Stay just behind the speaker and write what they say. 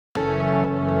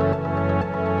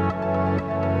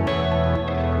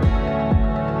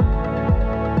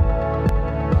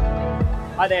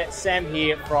Hi there, Sam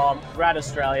here from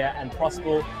GradAustralia and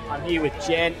Possible. I'm here with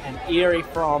Jen and Erie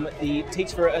from the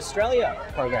Teach for Australia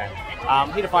program.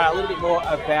 I'm here to find out a little bit more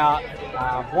about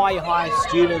why you hire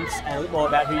students and a little more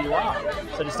about who you are.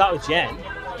 So to start with Jen,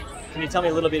 can you tell me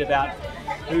a little bit about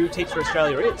who Teach for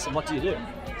Australia is and what do you do?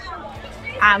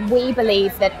 We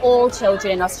believe that all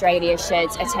children in Australia should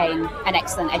attain an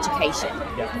excellent education.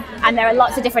 Yep. And there are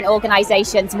lots of different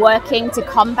organisations working to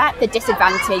combat the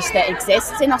disadvantage that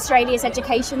exists in Australia's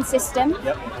education system.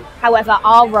 Yep. However,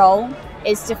 our role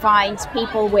is to find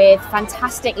people with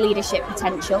fantastic leadership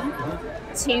potential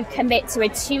to commit to a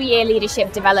 2-year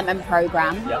leadership development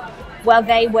programme. Yep. Where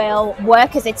they will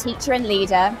work as a teacher and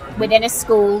leader within a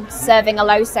school serving a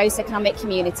low socioeconomic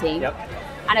community. Yep.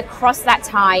 And across that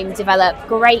time develop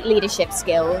great leadership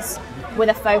skills with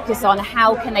a focus on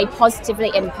how can they positively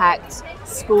impact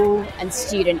school and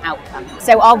student outcomes.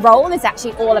 So our role is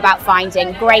actually all about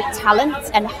finding great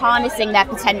talent and harnessing their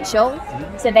potential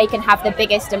so they can have the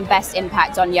biggest and best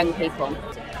impact on young people.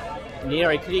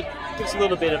 Neri, could you give us a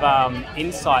little bit of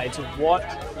insight into what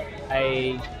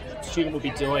a student will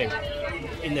be doing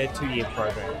in their 2-year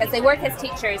program? As they work as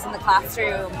teachers in the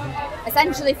classroom,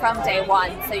 essentially from day one.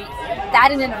 So that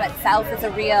in and of itself is a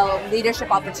real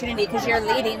leadership opportunity because you're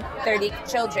leading 30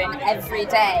 children every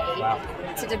day. Wow.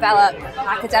 To develop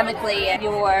academically, and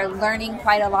you're learning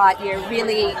quite a lot. You're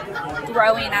really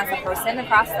growing as a person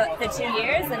across the 2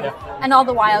 years, and all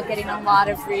the while getting a lot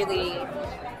of really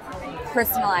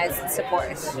personalized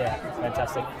support. Yeah,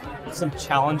 fantastic. Some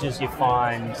challenges you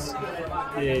find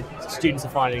the students are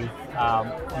finding in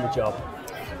the job?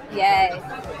 Yeah,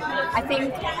 I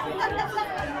think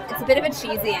it's a bit of a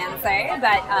cheesy answer,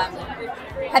 but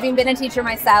having been a teacher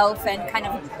myself and kind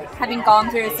of having gone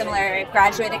through a similar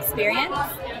graduate experience,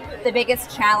 the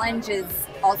biggest challenge is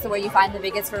also where you find the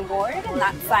biggest reward, and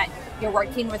that's that you're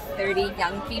working with 30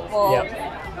 young people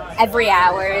every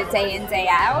hour, day in, day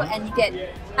out, and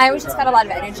I always just got a lot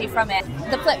of energy from it.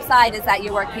 The flip side is that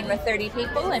you're working with 30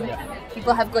 people, and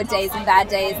people have good days and bad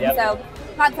days, and so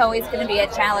that's always going to be a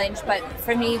challenge, but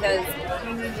for me, those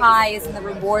highs and the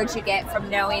rewards you get from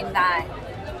knowing that,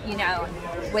 you know,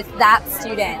 with that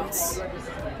student,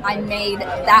 I made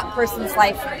that person's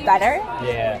life better.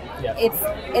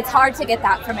 It's hard to get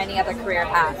that from any other career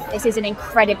path. This is an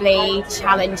incredibly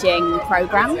challenging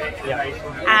program,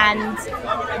 and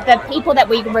the people that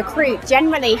we recruit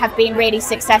generally have been really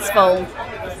successful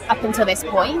up until this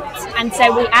point, and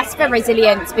so we ask for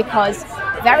resilience because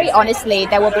very honestly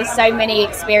there will be so many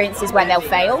experiences when they'll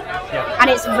fail, and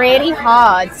it's really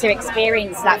hard to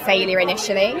experience that failure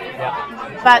initially.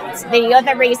 But the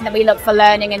other reason that we look for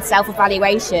learning and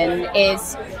self-evaluation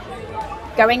is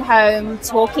going home,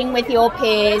 talking with your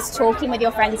peers, talking with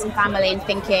your friends and family, and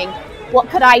thinking, what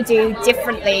could I do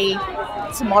differently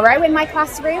tomorrow in my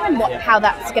classroom, and how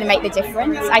that's going to make the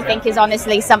difference, I think is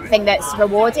honestly something that's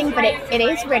rewarding, but it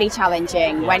is really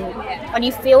challenging when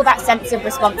you feel that sense of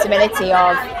responsibility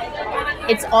of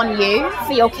it's on you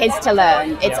for your kids to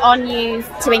learn, it's on you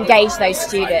to engage those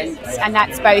students, and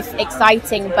that's both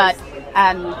exciting but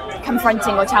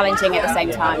confronting or challenging at the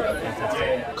same time.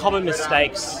 Common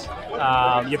mistakes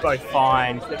you both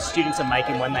find that students are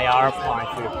making when they are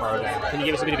applying for your program. Can you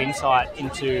give us a bit of insight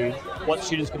into what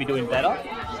students could be doing better?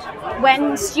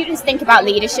 When students think about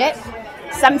leadership,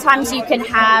 sometimes you can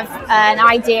have an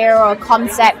idea or a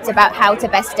concept about how to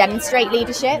best demonstrate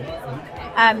leadership.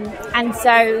 And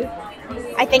so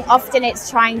I think often it's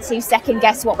trying to second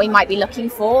guess what we might be looking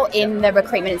for in the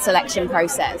recruitment and selection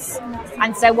process.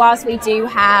 And so whilst we do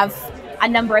have a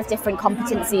number of different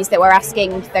competencies that we're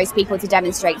asking those people to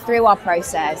demonstrate through our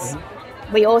process,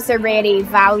 we also really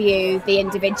value the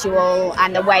individual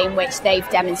and the way in which they've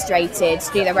demonstrated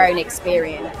through their own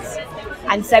experience.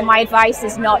 And so my advice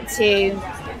is not to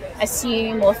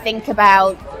assume or think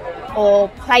about or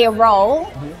play a role,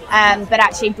 but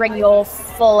actually bring your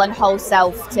full and whole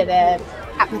self to the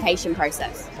application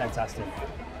process. Fantastic.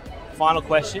 Final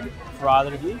question for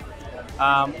either of you.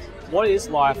 What is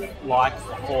life like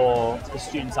for the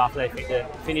students after they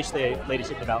finish their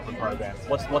leadership development program?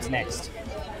 What's next?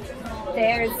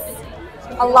 There's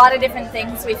a lot of different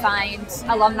things we find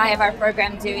alumni of our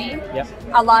program doing.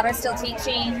 A lot are still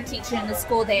teaching in the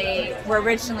school they were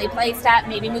originally placed at,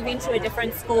 maybe moving to a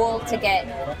different school to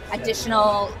get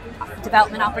additional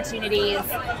development opportunities.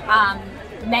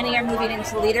 Many are moving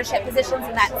into leadership positions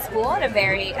in that school at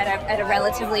a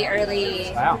relatively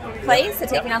early place, so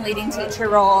taking on leading teacher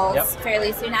roles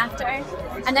fairly soon after.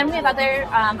 And then we have other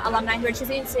alumni who are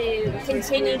choosing to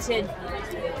continue to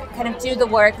kind of do the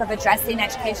work of addressing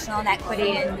educational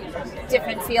inequity in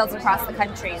different fields across the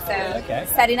country. So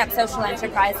setting up social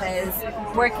enterprises,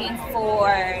 working for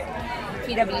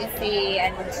PwC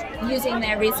and using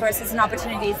their resources and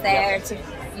opportunities there to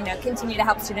continue to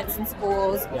help students in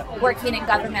schools, working in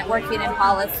government, working in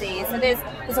policy. So there's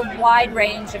a wide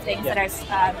range of things that are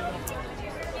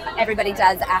everybody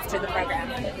does after the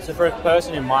program. So for a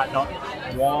person who might not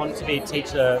want to be a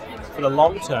teacher for the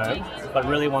long term, but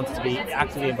really wants to be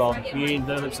actively involved in community and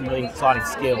learn some really exciting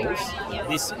skills,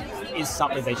 this is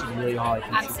something they should really highly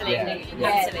consider.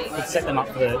 Absolutely. Could set them up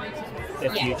for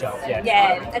their future.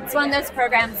 Yeah, it's one of those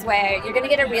programs where you're going to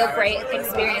get a real great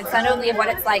experience, not only of what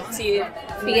it's like to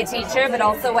be a teacher, but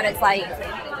also what it's like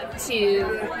to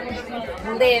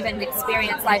live and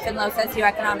experience life in low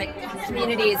socioeconomic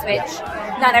communities, which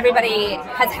not everybody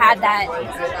has had that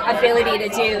ability to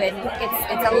do, and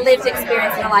it's a lived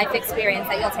experience and a life experience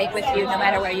that you'll take with you no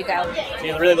matter where you go. So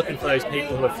you're really looking for those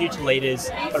people who are future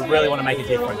leaders but really want to make a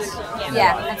difference.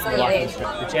 Yeah, absolutely.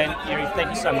 Well, Jen, Erie, thank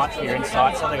you so much for your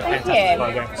insights. I think a fantastic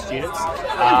program for students.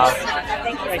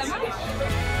 Thank you.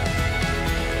 Thanks.